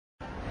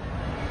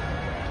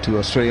Two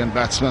Australian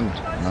batsmen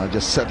now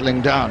just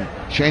settling down.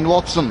 Shane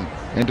Watson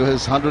into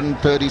his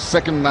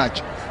 132nd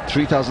match,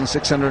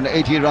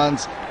 3,680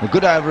 runs, a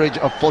good average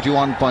of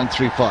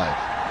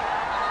 41.35.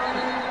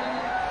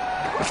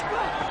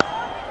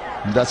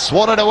 That's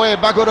swatted away,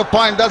 backward of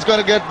point. That's going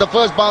to get the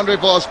first boundary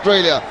for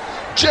Australia.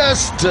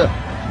 Just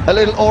a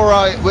little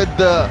awry with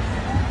the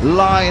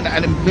line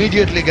and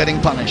immediately getting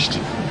punished.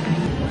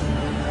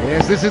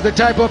 Yes, this is the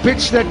type of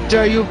pitch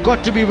that you've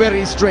got to be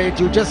very straight.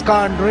 You just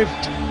can't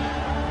drift.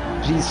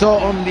 We saw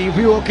on the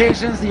few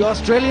occasions the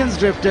Australians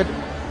drifted.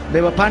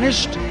 They were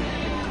punished.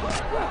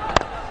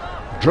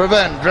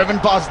 Driven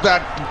past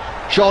that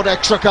short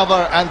extra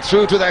cover and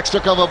through to the extra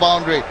cover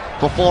boundary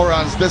for 4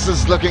 runs. This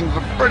is looking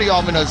pretty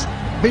ominous.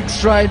 Big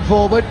stride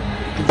forward.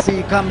 You can see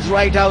he comes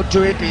right out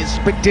to it. He's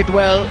picked it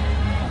well.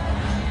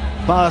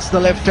 Past the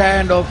left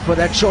hand of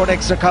that short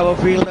extra cover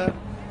fielder.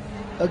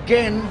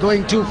 Again,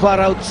 going too far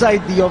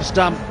outside the off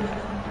stump.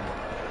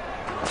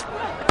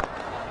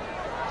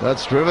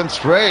 That's driven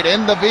straight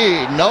in the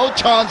V. No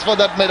chance for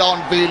that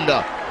mid-on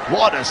fielder.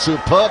 What a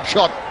superb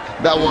shot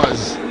that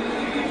was.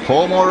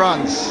 4 more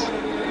runs.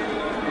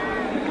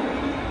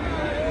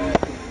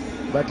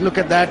 But look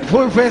at that,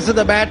 full face of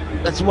the bat.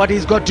 That's what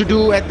he's got to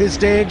do at this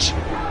stage.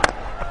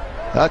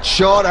 That's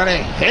short and he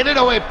hit it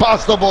away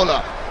past the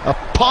bowler. A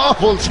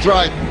powerful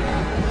strike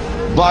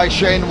by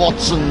Shane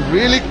Watson.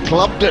 Really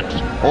clubbed it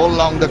all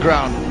along the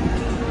ground.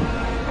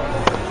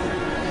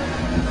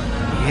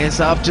 Yes,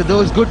 after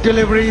those good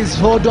deliveries,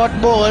 4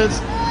 dot balls,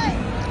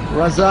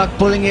 Razak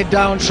pulling it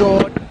down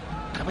short,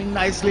 coming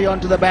nicely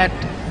onto the bat,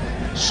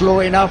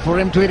 slow enough for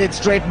him to hit it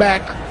straight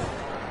back.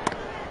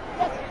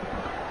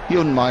 You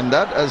wouldn't mind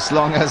that as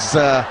long as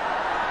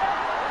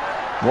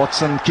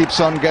Watson keeps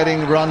on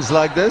getting runs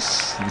like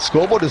this. The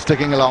scoreboard is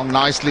ticking along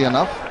nicely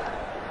enough.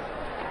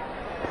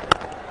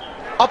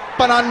 Up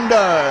and under,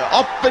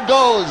 up it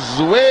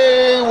goes,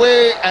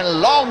 way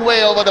and long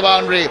way over the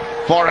boundary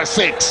for a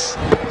 6.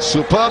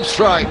 Superb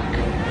strike.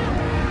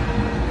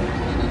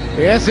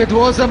 Yes, it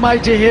was a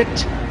mighty hit.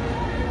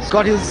 He's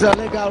got his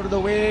leg out of the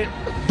way,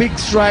 big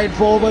stride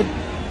forward,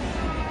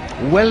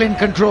 well in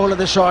control of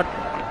the shot.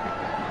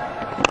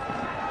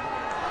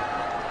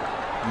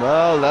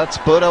 Well, that's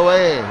put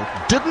away.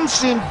 Didn't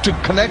seem to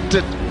connect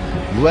it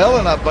well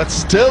enough, but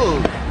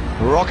still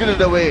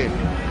rocketed away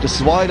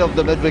just wide of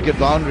the mid-wicket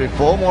boundary.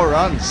 4 more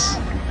runs.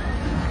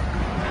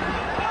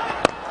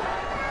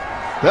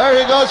 There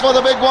he goes for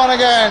the big one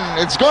again.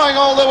 It's going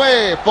all the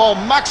way for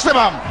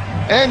maximum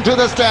into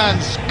the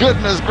stands.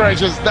 Goodness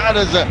gracious, that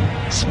is a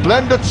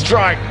splendid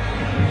strike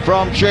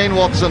from Shane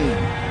Watson.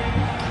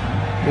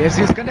 Yes,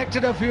 he's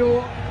connected a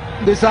few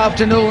this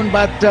afternoon,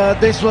 but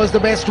this was the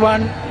best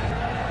one.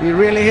 He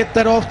really hit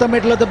that off the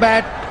middle of the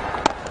bat.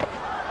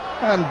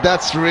 And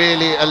that's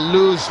really a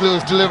loose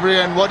delivery,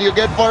 and what do you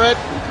get for it?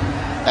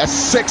 A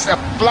 6, a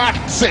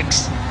flat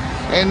 6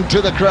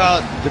 into the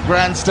crowd, the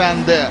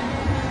grandstand there.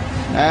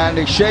 And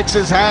he shakes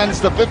his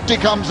hands, the 50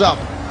 comes up.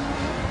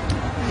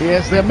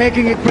 Yes, they're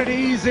making it pretty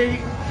easy.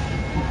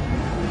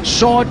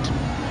 Short.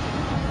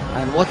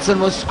 And Watson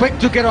was quick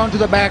to get onto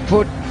the back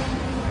foot.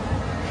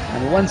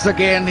 And once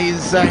again,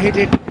 he's hit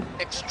it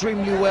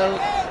extremely well.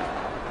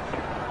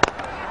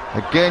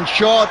 Again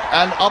short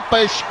and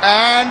uppish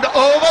and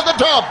over the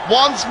top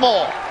once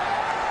more.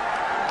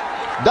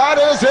 That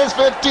is his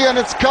 50 and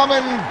it's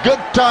coming good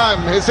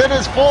time. He's hit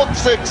his 4th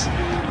 6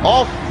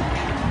 of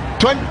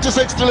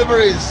 26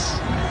 deliveries.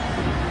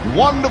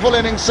 Wonderful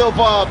innings so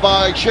far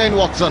by Shane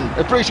Watson,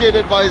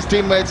 appreciated by his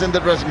teammates in the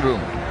dressing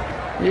room.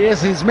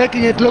 Yes, he's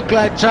making it look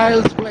like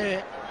child's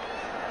play.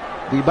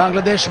 The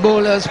Bangladesh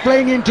bowlers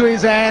playing into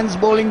his hands,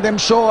 bowling them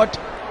short,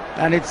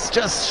 and it's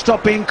just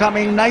stopping,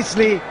 coming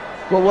nicely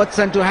for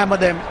Watson to hammer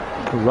them.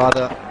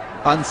 Rather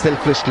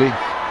unselfishly,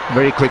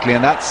 very quickly,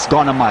 and that's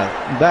gone a mile.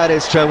 That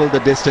has travelled the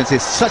distance.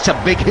 He's such a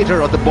big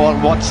hitter on the ball,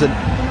 Watson.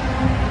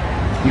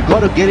 You've got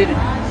to get it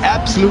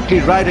absolutely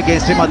right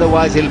against him,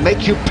 otherwise he'll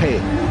make you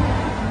pay.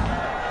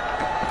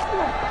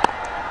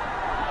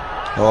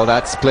 Oh,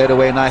 that's played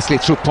away nicely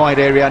through point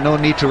area. No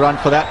need to run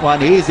for that one.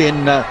 He's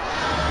in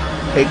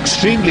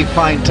extremely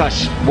fine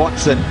touch,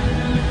 Watson.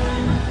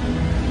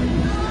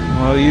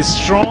 Well, he's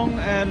strong,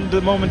 and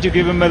the moment you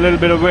give him a little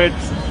bit of width,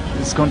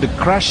 it's going to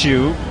crush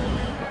you.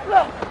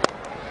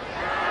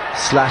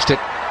 Slashed it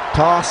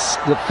past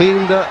the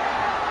fielder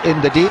in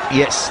the deep.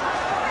 Yes,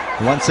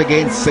 once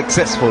again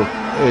successful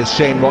is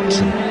Shane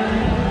Watson.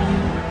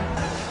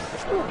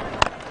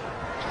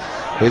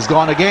 He's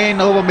gone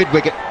again over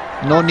mid-wicket.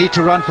 No need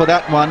to run for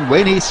that one.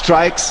 When he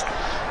strikes,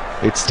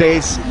 it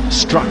stays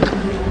struck.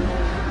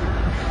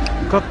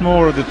 Got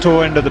more of the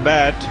toe end of the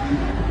bat.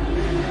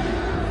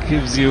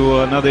 Gives you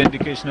another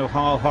indication of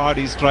how hard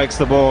he strikes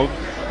the ball.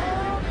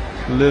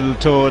 Little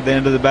toe at the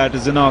end of the bat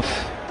is enough.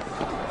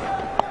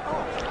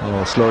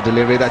 Oh, slow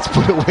delivery. That's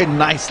put away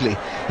nicely.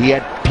 He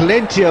had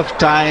plenty of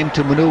time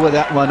to maneuver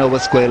that one over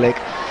square leg.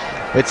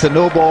 It's a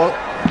no ball.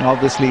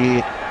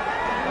 Obviously,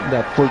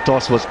 that full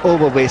toss was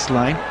over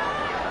waistline.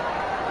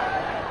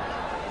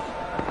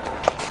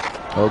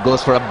 Oh,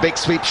 goes for a big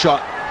sweep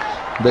shot.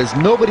 There's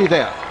nobody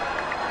there.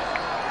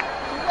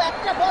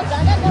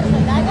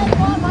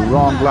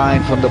 Wrong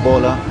line from the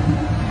bowler.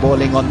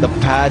 Bowling on the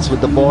pads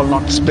with the ball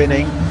not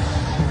spinning.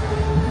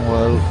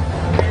 Well,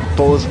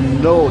 pose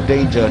no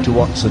danger to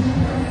Watson.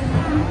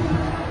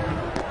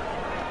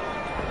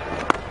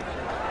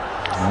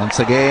 Once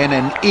again,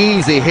 an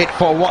easy hit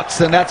for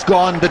Watson. That's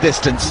gone the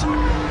distance.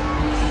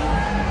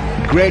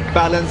 Great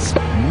balance,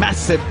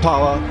 massive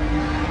power,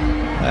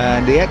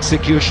 and the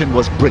execution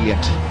was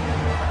brilliant.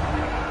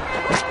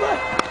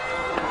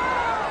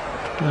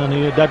 And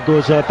that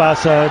goes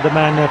past the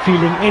man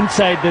fielding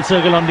inside the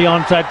circle on the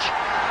onside.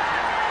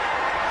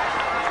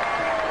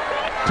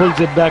 Pulls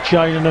it back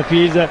shy enough.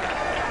 He's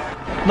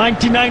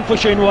 99 for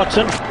Shane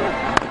Watson.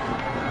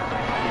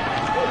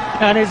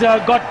 And he's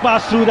got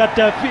past through that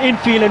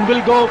infield and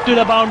will go to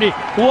the boundary.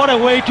 What a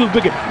way to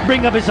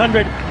bring up his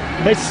 100.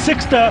 His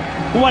 6th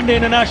one-day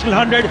international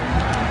 100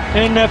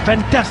 in a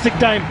fantastic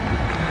time.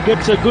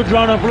 Gets a good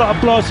round of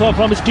applause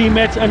from his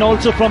teammates and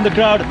also from the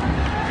crowd.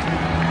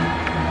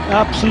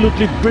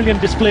 Absolutely brilliant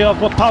display of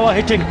power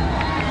hitting.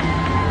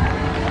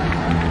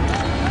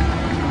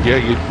 Yeah,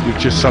 you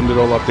just summed it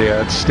all up there.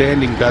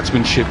 Outstanding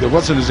batsmanship. It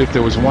wasn't as if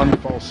there was one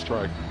false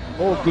stroke.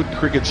 All good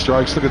cricket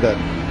strokes. Look at that.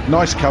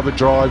 Nice cover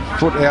drive,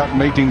 foot out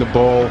meeting the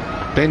ball,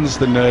 bends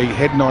the knee,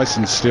 head nice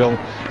and still,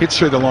 hits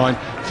through the line.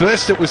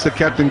 First it was the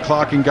captain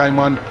Clark in game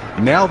 1,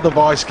 now the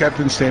vice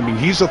captain stamping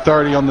his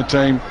authority on the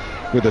team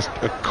with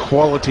a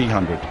quality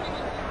 100.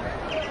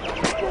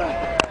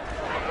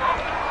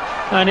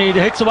 And he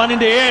hits one in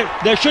the air.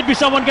 There should be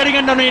someone getting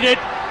underneath it.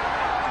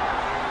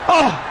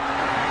 Oh!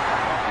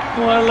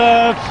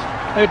 Well,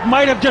 it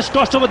might have just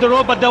crossed over the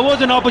rope, but there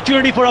was an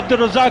opportunity for Abdur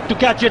Razak to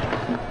catch it.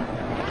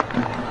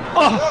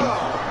 Oh!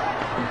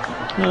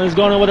 He's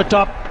gone over the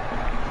top.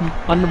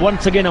 And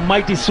once again, a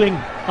mighty swing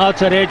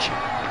outside edge.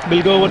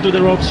 Will go over to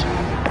the ropes.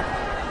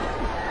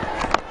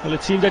 Well,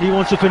 it seems that he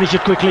wants to finish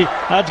it quickly.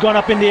 That's gone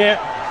up in the air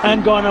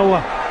and gone over.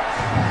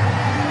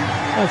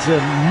 That's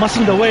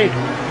muscled away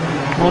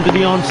onto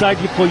the onside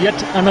for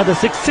yet another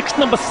 6. 6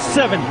 number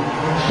 7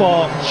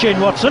 for Shane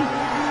Watson.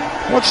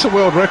 What's the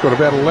world record?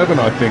 About 11,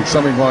 I think.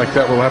 Something like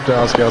that. We'll have to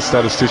ask our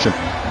statistician.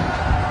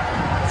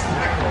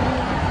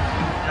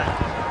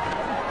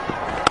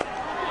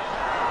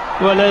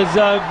 Well, it's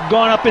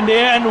gone up in the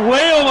air and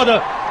way over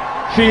the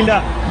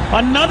fielder.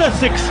 Another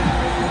 6.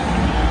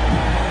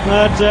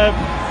 That's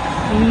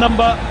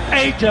number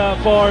 8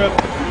 for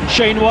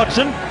Shane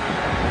Watson.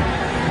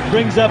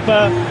 Brings up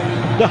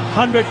the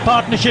 100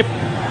 partnership.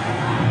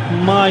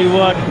 My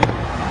word.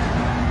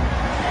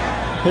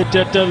 Hit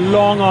it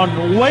long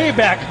on, way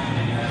back.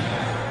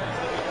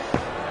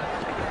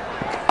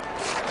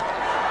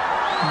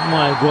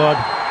 My God.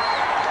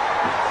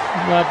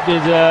 That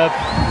is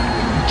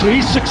 3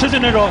 6s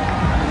in a row.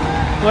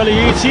 Well,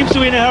 he seems to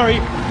be in a hurry.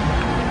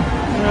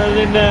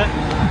 In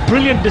a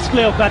brilliant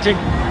display of batting.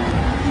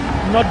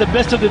 Not the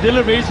best of the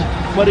deliveries,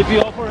 but if you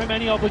offer him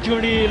any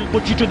opportunity, he'll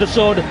put you to the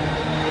sword.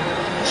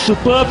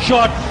 Superb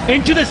shot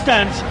into the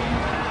stands.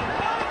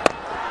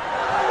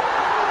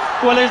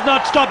 Well, he's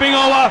not stopping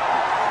over.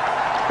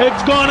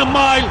 It's gone a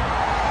mile.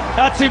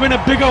 That's even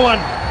a bigger one.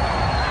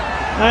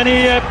 And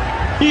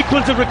he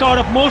equals the record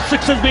of most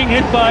 6s being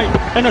hit by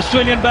an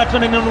Australian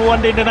batsman in a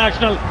one-day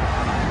international.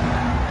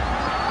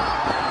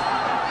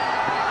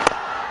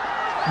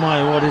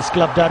 My word, he's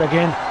clubbed that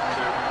again.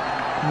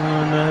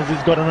 And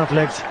he's got enough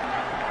legs.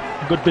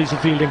 Good piece of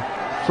fielding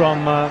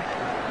from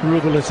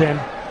Rubel Hussain.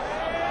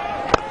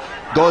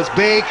 Goes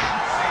big,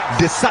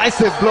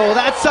 decisive blow.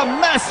 That's a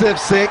massive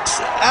 6.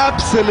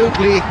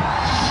 Absolutely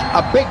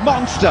a big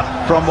monster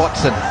from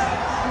Watson.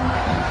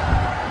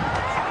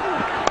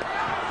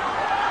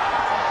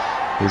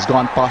 He's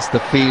gone past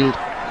the field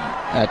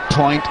at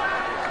point.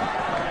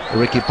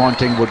 Ricky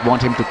Ponting would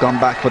want him to come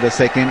back for the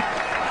second.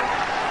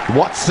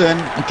 Watson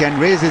can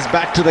raise his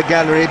bat to the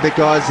gallery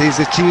because he's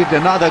achieved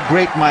another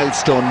great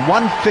milestone.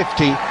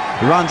 150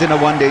 runs in a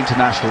one-day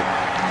international.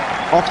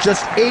 Of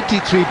just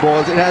 83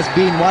 balls, it has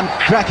been one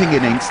cracking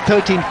innings.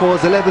 13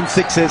 fours, 11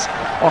 sixes.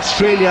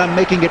 Australia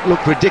making it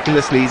look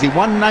ridiculously easy.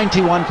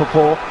 191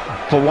 for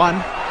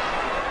 1.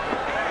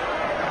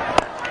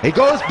 He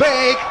goes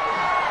big.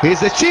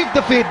 He's achieved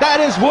the feat. That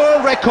is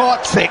world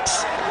record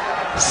 6.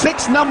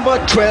 6 number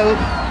 12.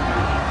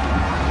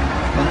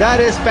 And that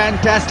is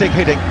fantastic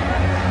hitting.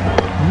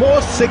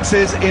 Most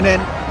 6s in an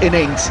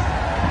innings.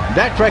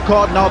 That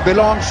record now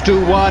belongs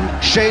to one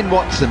Shane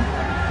Watson.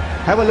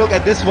 Have a look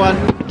at this one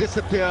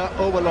disappear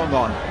over long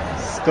on.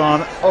 It's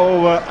gone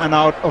over and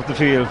out of the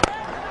field.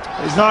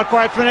 He's not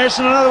quite finished.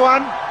 Another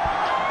one.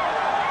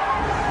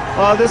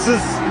 Well, this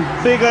is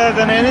bigger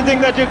than anything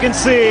that you can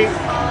see.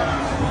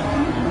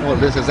 Well,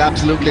 this is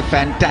absolutely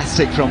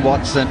fantastic from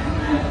Watson.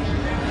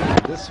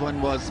 This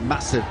one was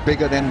massive,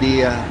 bigger than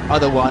the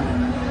other one.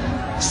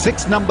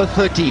 6 number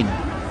 13.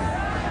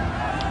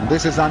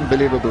 This is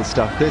unbelievable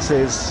stuff. This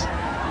is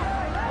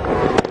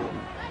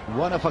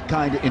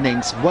one-of-a-kind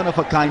innings,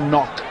 one-of-a-kind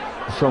knock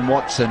from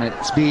Watson.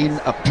 It's been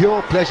a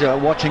pure pleasure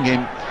watching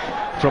him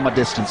from a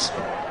distance.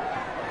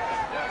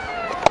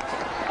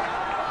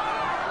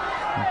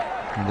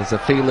 And there's a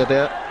fielder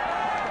there.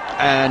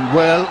 And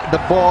well, the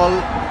ball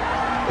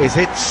is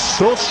hit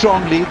so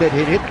strongly that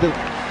it hit the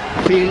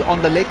field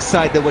on the leg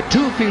side. There were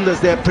two fielders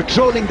there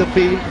patrolling the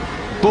field.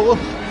 Both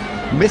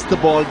missed the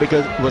ball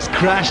because it was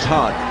crashed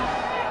hard.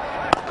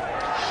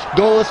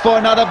 Goes for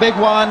another big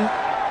one,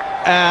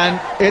 and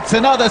it's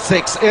another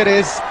six. It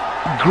is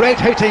great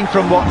hitting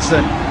from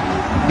Watson.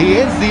 He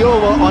ends the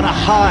over on a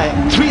high.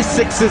 3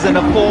 sixes and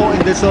a 4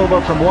 in this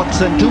over from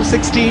Watson.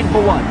 216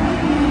 for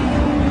 1.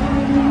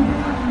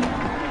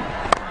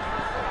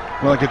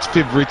 Well, like it's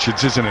Viv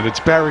Richards, isn't it?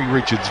 It's Barry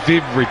Richards,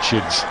 Viv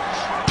Richards,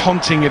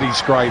 Ponting at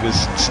his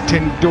greatest. It's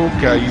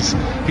Tendulkar,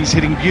 he's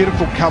hitting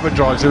beautiful cover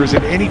drives. There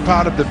isn't any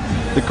part of the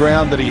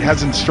ground that he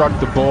hasn't struck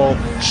the ball.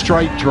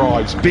 Straight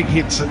drives, big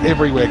hits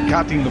everywhere,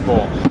 cutting the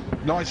ball.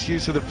 Nice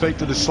use of the feet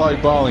to the slow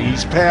bowling.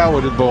 He's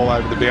powered the ball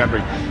over the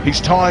boundary.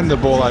 He's timed the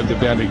ball over the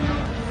boundary.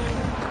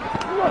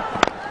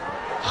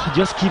 He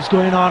just keeps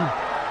going on.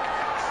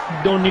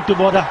 Don't need to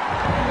bother.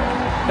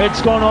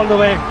 It's gone all the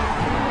way.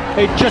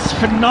 It's just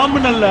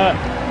phenomenal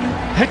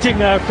hitting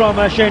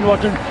from Shane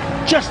Watson.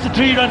 Just the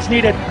 3 runs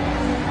needed.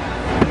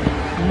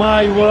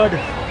 My word.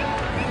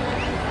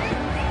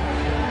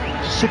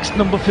 Six,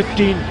 number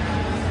 15.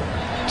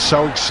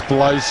 So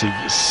explosive,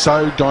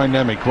 so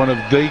dynamic. One of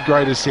the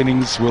greatest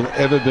innings we'll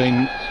ever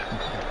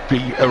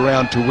be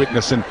around to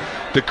witness. And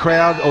the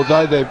crowd,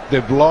 although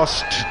they've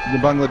lost, the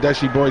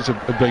Bangladeshi boys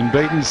have been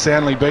beaten,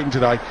 soundly beaten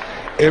today.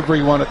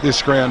 Everyone at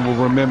this ground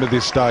will remember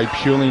this day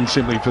purely and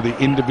simply for the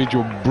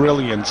individual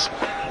brilliance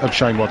of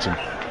Shane Watson.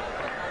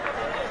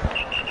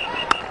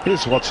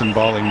 Here's Watson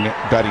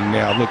batting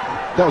now. Look,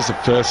 that was the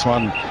first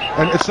one.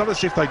 And it's not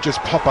as if they just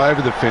pop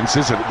over the fence,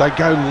 is it? They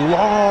go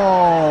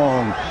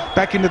long,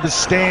 back into the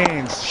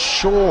stands,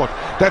 short.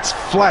 That's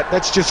flat.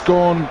 That's just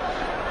gone,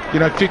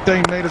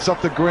 15 metres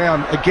off the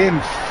ground.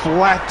 Again,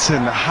 flat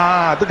and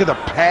hard. Look at the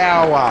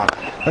power.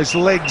 Those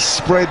legs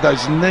spread,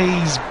 those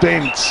knees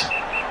bent.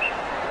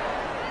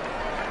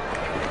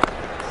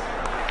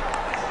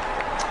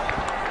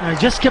 I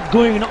just kept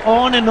going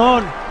on and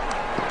on.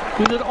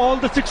 He did all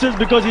the sixes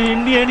because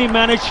in the end he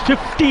managed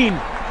 15.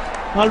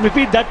 I'll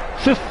repeat that,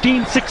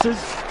 15 sixes.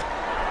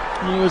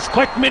 He was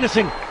quite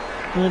menacing.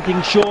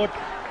 Anything short,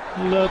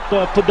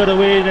 put that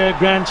away in a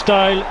grand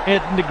style,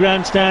 in the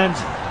grandstands,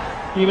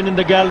 even in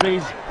the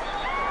galleries.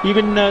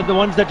 Even the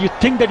ones that you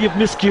think that you've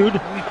miscued,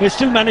 they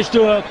still managed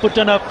to put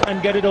one up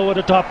and get it over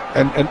the top.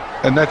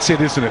 And that's it,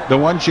 isn't it? The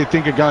ones you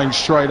think are going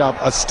straight up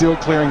are still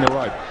clearing the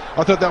road.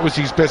 I thought that was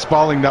his best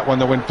bowling, that one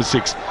that went for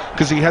 6,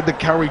 because he had the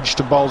courage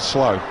to bowl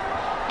slow.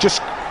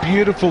 Just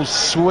beautiful,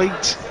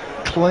 sweet,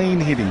 clean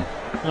hitting.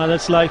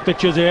 That's live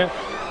pictures here.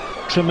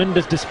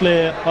 Tremendous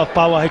display of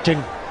power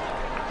hitting.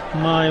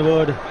 My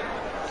word.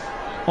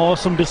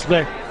 Awesome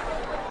display.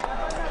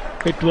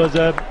 It was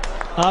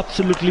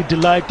absolutely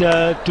delight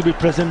to be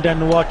present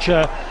and watch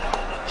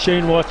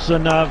Shane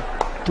Watson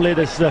play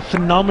this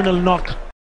phenomenal knock.